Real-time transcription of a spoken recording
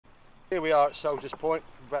Here we are at Soldiers Point.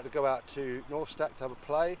 We're about to go out to Northstack to have a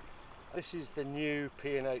play. This is the new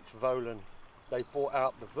P&H Volan. They brought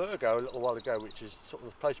out the Virgo a little while ago, which is sort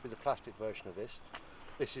of supposed to be the plastic version of this.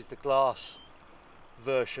 This is the glass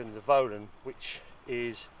version, the Volan, which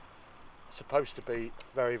is supposed to be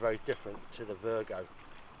very, very different to the Virgo.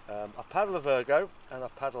 I've paddled the Virgo and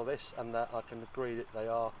I've paddled this, and I can agree that they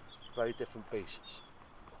are very different beasts.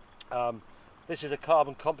 This is a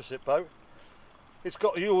carbon composite boat. It's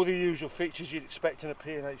got all the usual features you'd expect in a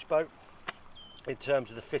P&H boat in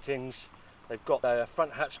terms of the fittings. They've got a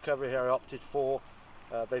front hatch cover here I opted for.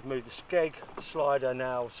 They've moved the skeg slider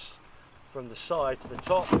now from the side to the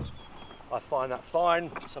top. I find that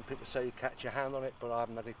fine. Some people say you catch your hand on it, but I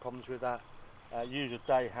haven't had any problems with that. Use a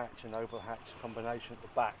day hatch and oval hatch combination at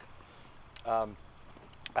the back.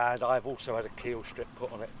 And I've also had a keel strip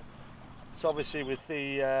put on it. So obviously with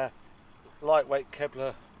the Lightweight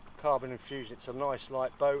Kevlar carbon infusion, it's a nice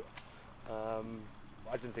light boat. I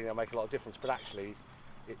didn't think that'd make a lot of difference, but actually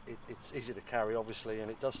it's easy to carry obviously,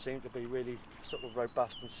 and it does seem to be really sort of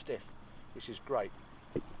robust and stiff, which is great.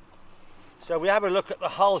 So we have a look at the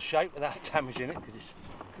hull shape without damaging it, because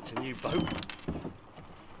it's a new boat.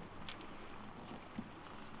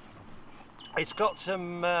 It's got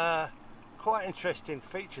some quite interesting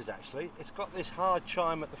features actually. It's got this hard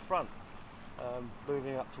chime at the front,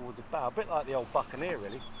 moving up towards the bow, a bit like the old Buccaneer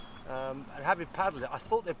really. And having paddled it, I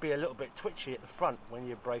thought they'd be a little bit twitchy at the front when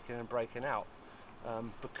you're breaking and breaking out,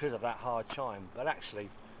 because of that hard chime, but actually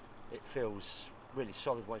it feels really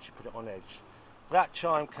solid once you put it on edge. That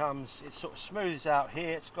chime comes, it sort of smooths out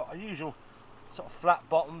here. It's got a usual sort of flat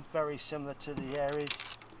bottom, very similar to the Aries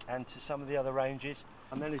and to some of the other ranges.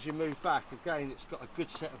 And then as you move back, again, it's got a good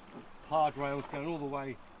set of hard rails going all the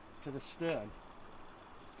way to the stern.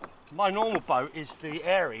 My normal boat is the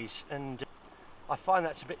Aries, and I find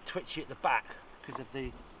that's a bit twitchy at the back because of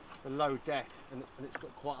the low deck, and it's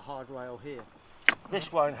got quite a hard rail here.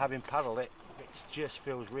 This one, having paddled it, it just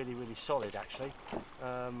feels really, really solid actually.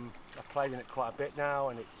 I've played in it quite a bit now,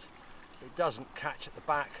 and it doesn't catch at the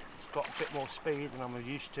back. It's got a bit more speed than I'm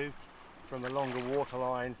used to from a longer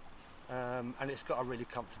waterline, and it's got a really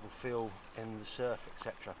comfortable feel in the surf,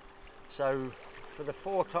 etc. So for the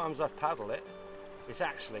 4 times I've paddled it, it's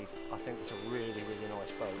actually, I think it's a really, really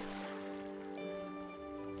nice boat.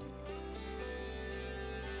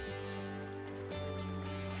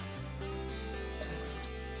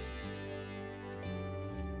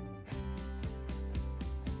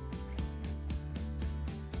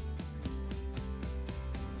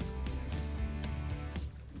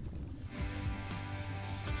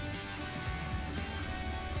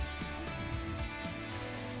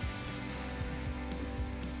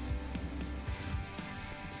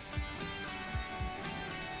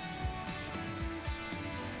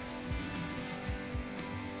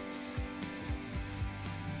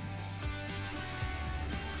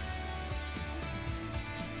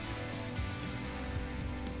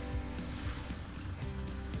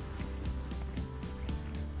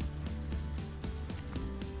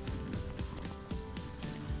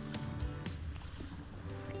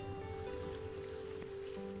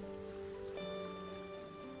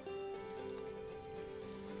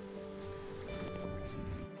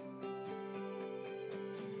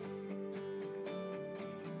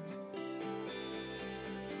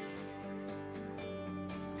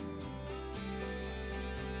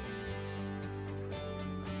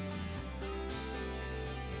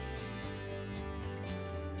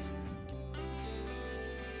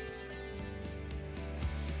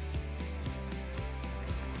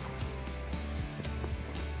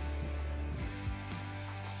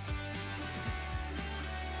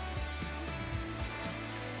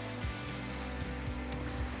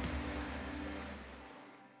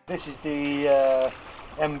 This is the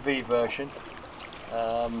MV version.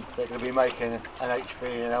 They're going to be making an HV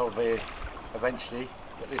and LV eventually,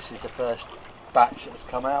 but this is the first batch that's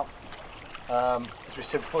come out. As we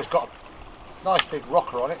said before, it's got a nice big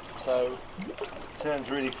rocker on it, so it turns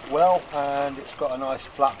really well, and it's got a nice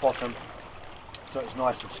flat bottom, so it's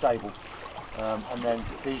nice and stable. And then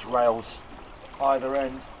these rails either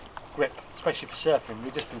end grip, especially for surfing.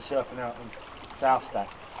 We've just been surfing out in Southstack.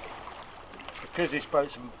 Because this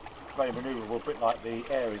boat's very manoeuvrable, a bit like the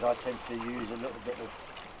Aries, I tend to use a little bit of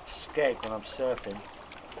skeg when I'm surfing,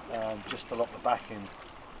 just to lock the back in,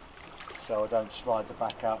 so I don't slide the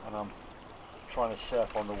back out when I'm trying to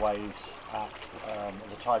surf on the waves at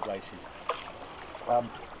the tide races. The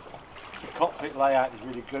cockpit layout is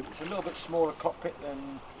really good. It's a little bit smaller cockpit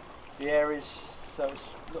than the Aries, so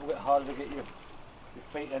it's a little bit harder to get your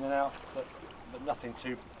feet in and out, but nothing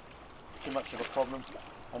too much of a problem.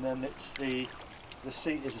 And then it's the The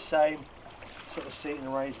seat is the same sort of seating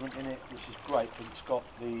arrangement in it, which is great because it's got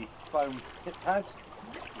the foam hip pads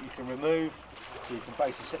that you can remove, so you can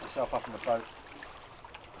basically set yourself up in the boat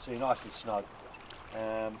so you're nice and snug.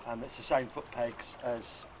 And it's the same foot pegs as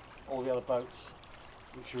all the other boats,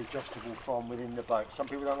 which are adjustable from within the boat. Some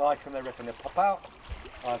people don't like them, they reckon they pop out.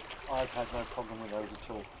 I've had no problem with those at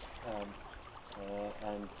all.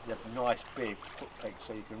 And you have nice big foot pegs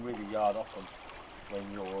so you can really yard off them when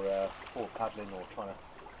you're forward paddling or trying to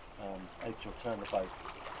edge or turn the boat.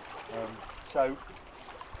 So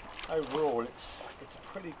overall it's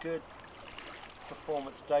a pretty good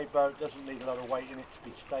performance day boat. Doesn't need a lot of weight in it to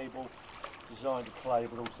be stable, designed to play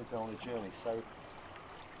but also go on a journey.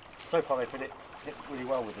 So far they've hit really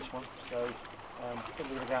well with this one, so I think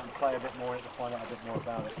we're going to go out and play a bit more in it to find out a bit more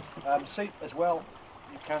about it. Seat as well,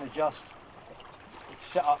 you can adjust. It's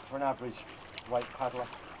set up for an average weight paddler,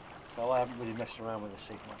 so I haven't really messed around with the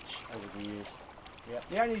seat much over the years. Yeah.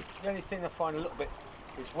 The only thing I find a little bit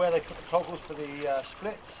is where they put the toggles for the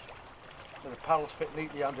splits, so the paddles fit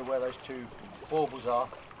neatly under where those two baubles are.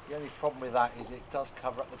 The only problem with that is it does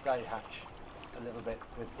cover up the day hatch a little bit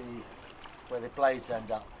with where the blades end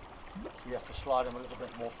up. So you have to slide them a little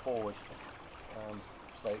bit more forward,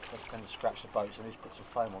 so it does tend to scratch the boat, so I need to put some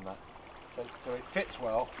foam on that. So it fits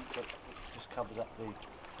well, but it just covers up the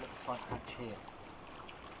little front hatch here.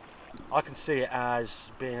 I can see it as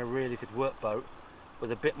being a really good work boat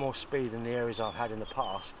with a bit more speed than the areas I've had in the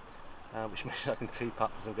past, which means I can keep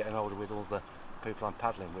up as I'm getting older with all the people I'm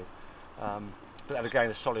paddling with. But then again,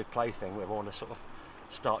 a solid plaything where I want to sort of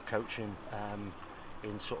start coaching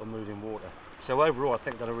in sort of moving water. So overall I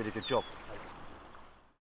think they've done a really good job.